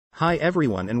Hi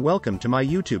everyone and welcome to my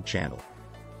YouTube channel.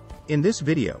 In this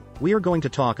video, we are going to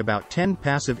talk about 10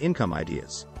 passive income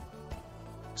ideas.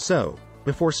 So,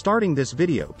 before starting this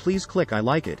video, please click I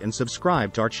like it and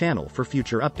subscribe to our channel for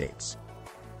future updates.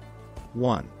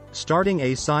 1. Starting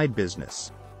a side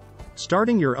business.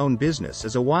 Starting your own business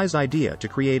is a wise idea to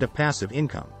create a passive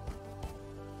income.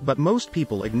 But most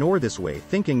people ignore this way,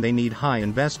 thinking they need high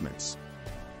investments.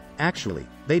 Actually,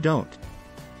 they don't.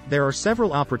 There are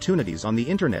several opportunities on the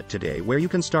internet today where you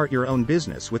can start your own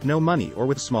business with no money or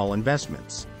with small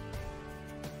investments.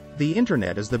 The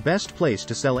internet is the best place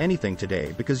to sell anything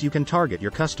today because you can target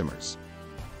your customers.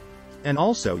 And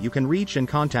also you can reach and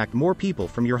contact more people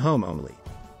from your home only.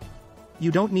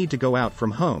 You don't need to go out from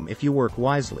home if you work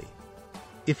wisely.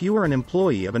 If you are an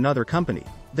employee of another company,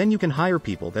 then you can hire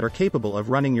people that are capable of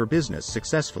running your business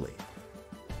successfully.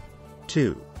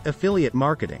 2. Affiliate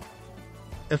marketing.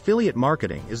 Affiliate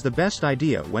marketing is the best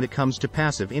idea when it comes to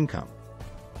passive income.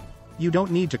 You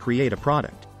don't need to create a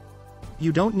product.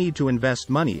 You don't need to invest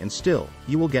money and still,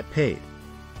 you will get paid.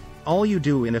 All you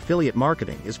do in affiliate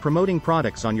marketing is promoting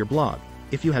products on your blog,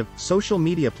 if you have social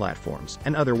media platforms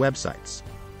and other websites.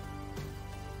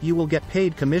 You will get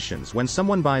paid commissions when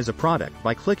someone buys a product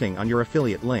by clicking on your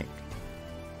affiliate link.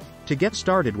 To get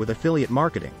started with affiliate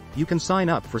marketing, you can sign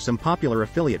up for some popular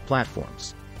affiliate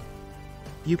platforms.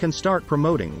 You can start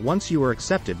promoting once you are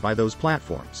accepted by those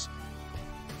platforms.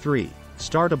 3.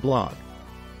 Start a blog.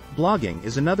 Blogging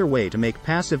is another way to make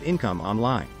passive income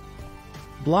online.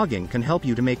 Blogging can help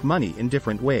you to make money in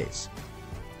different ways.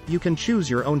 You can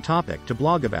choose your own topic to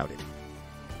blog about it.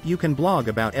 You can blog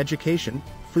about education,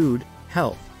 food,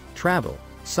 health, travel,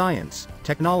 science,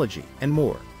 technology, and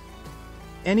more.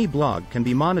 Any blog can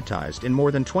be monetized in more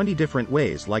than 20 different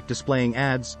ways, like displaying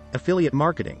ads, affiliate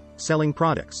marketing, selling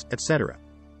products, etc.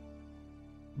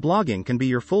 Blogging can be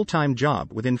your full-time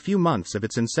job within few months of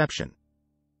its inception.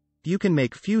 You can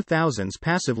make few thousands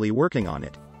passively working on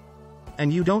it.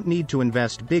 And you don't need to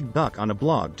invest big buck on a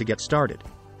blog to get started.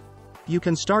 You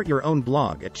can start your own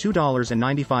blog at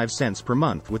 $2.95 per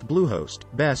month with Bluehost,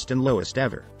 best and lowest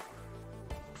ever.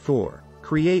 4.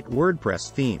 Create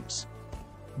WordPress themes.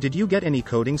 Did you get any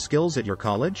coding skills at your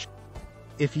college?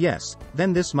 If yes,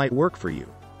 then this might work for you.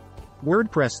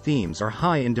 WordPress themes are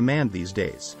high in demand these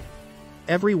days.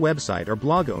 Every website or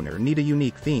blog owner need a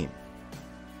unique theme.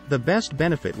 The best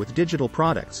benefit with digital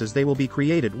products is they will be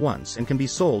created once and can be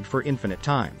sold for infinite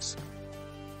times.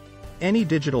 Any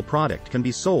digital product can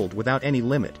be sold without any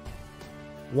limit.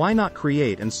 Why not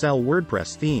create and sell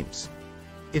WordPress themes?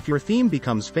 If your theme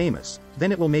becomes famous,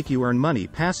 then it will make you earn money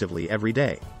passively every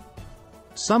day.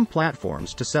 Some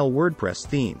platforms to sell WordPress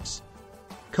themes: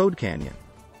 CodeCanyon,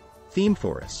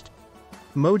 ThemeForest,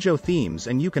 Mojo Themes,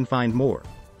 and you can find more.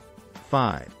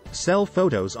 5. Sell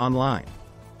photos online.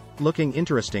 Looking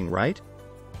interesting, right?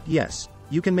 Yes,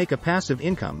 you can make a passive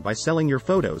income by selling your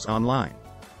photos online.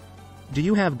 Do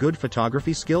you have good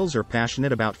photography skills or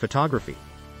passionate about photography?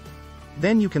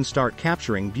 Then you can start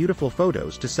capturing beautiful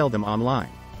photos to sell them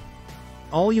online.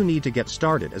 All you need to get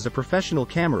started is a professional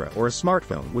camera or a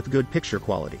smartphone with good picture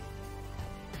quality.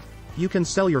 You can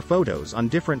sell your photos on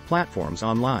different platforms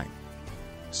online.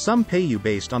 Some pay you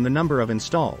based on the number of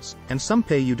installs, and some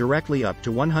pay you directly up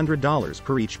to $100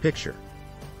 per each picture.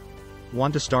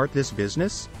 Want to start this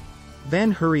business?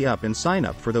 Then hurry up and sign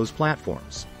up for those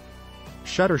platforms: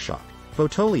 Shutterstock,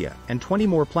 Fotolia, and 20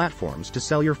 more platforms to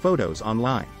sell your photos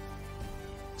online.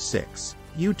 6.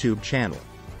 YouTube channel.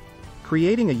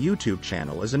 Creating a YouTube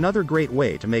channel is another great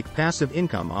way to make passive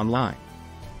income online.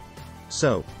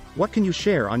 So, what can you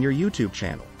share on your YouTube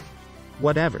channel?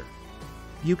 Whatever.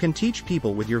 You can teach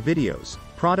people with your videos,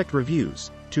 product reviews,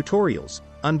 tutorials,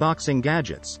 unboxing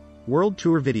gadgets, world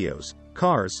tour videos,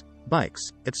 cars,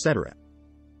 bikes, etc.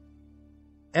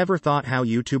 Ever thought how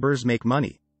YouTubers make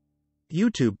money?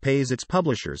 YouTube pays its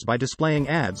publishers by displaying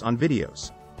ads on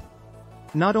videos.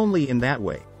 Not only in that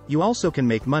way, you also can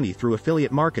make money through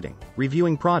affiliate marketing,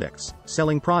 reviewing products,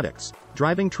 selling products,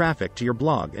 driving traffic to your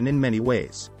blog, and in many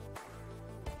ways.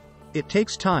 It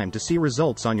takes time to see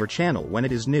results on your channel when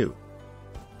it is new.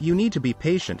 You need to be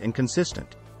patient and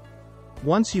consistent.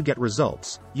 Once you get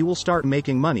results, you will start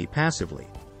making money passively.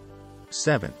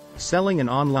 7. Selling an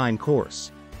online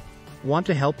course. Want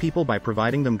to help people by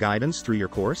providing them guidance through your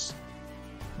course?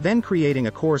 Then creating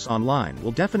a course online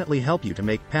will definitely help you to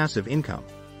make passive income.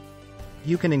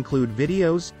 You can include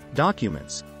videos,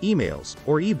 documents, emails,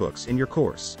 or ebooks in your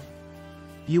course.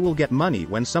 You will get money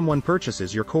when someone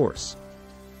purchases your course.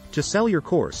 To sell your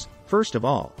course, first of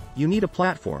all, you need a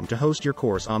platform to host your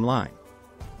course online.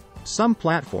 Some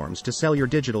platforms to sell your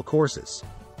digital courses: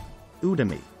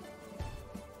 Udemy,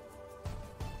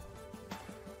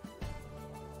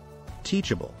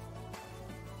 teachable.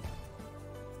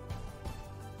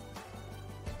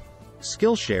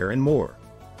 Skillshare and more.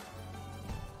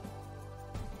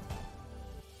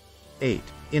 8.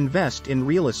 Invest in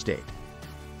real estate.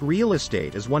 Real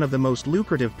estate is one of the most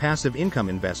lucrative passive income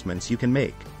investments you can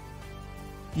make.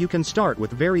 You can start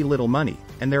with very little money,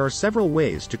 and there are several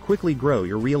ways to quickly grow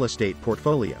your real estate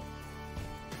portfolio.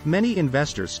 Many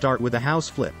investors start with a house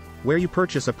flip, where you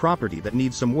purchase a property that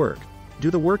needs some work, do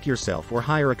the work yourself or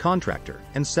hire a contractor,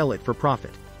 and sell it for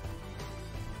profit.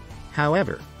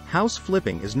 However, house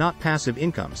flipping is not passive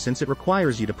income since it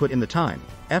requires you to put in the time,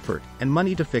 effort, and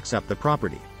money to fix up the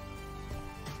property.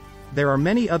 There are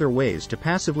many other ways to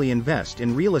passively invest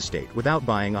in real estate without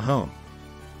buying a home.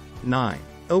 9.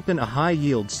 Open a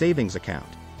high-yield savings account.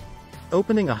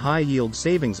 Opening a high-yield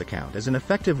savings account is an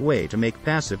effective way to make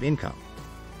passive income.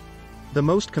 The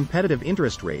most competitive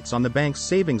interest rates on the bank's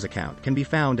savings account can be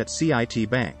found at CIT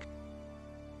Bank.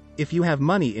 If you have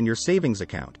money in your savings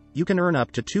account, you can earn up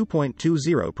to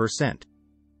 2.20%.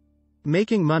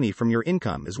 Making money from your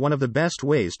income is one of the best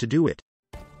ways to do it.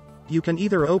 You can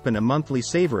either open a monthly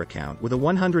saver account with a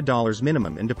 $100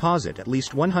 minimum and deposit at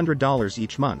least $100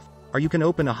 each month, or you can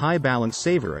open a high-balance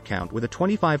saver account with a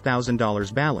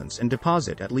 $25,000 balance and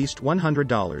deposit at least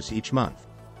 $100 each month.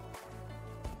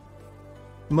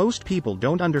 Most people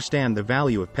don't understand the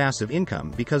value of passive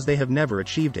income because they have never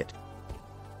achieved it.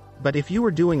 But if you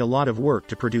are doing a lot of work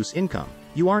to produce income,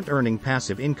 you aren't earning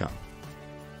passive income.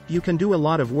 You can do a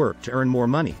lot of work to earn more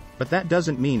money, but that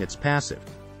doesn't mean it's passive.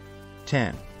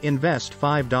 10. Invest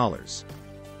 $5.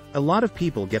 A lot of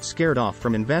people get scared off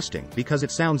from investing because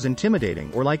it sounds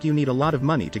intimidating or like you need a lot of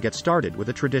money to get started with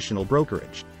a traditional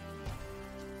brokerage.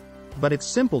 But it's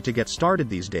simple to get started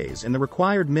these days, and the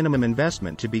required minimum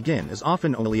investment to begin is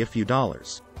often only a few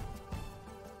dollars.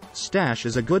 Stash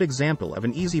is a good example of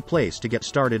an easy place to get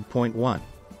started. Point 1.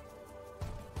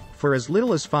 For as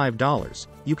little as $5,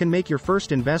 you can make your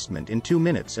first investment in 2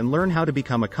 minutes and learn how to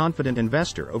become a confident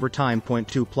investor over time. Point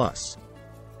 2 plus.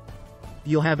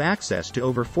 You'll have access to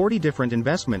over 40 different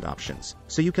investment options,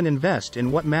 so you can invest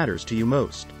in what matters to you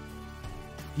most.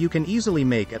 You can easily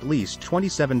make at least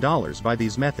 $27 by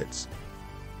these methods.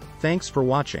 Thanks for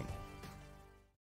watching.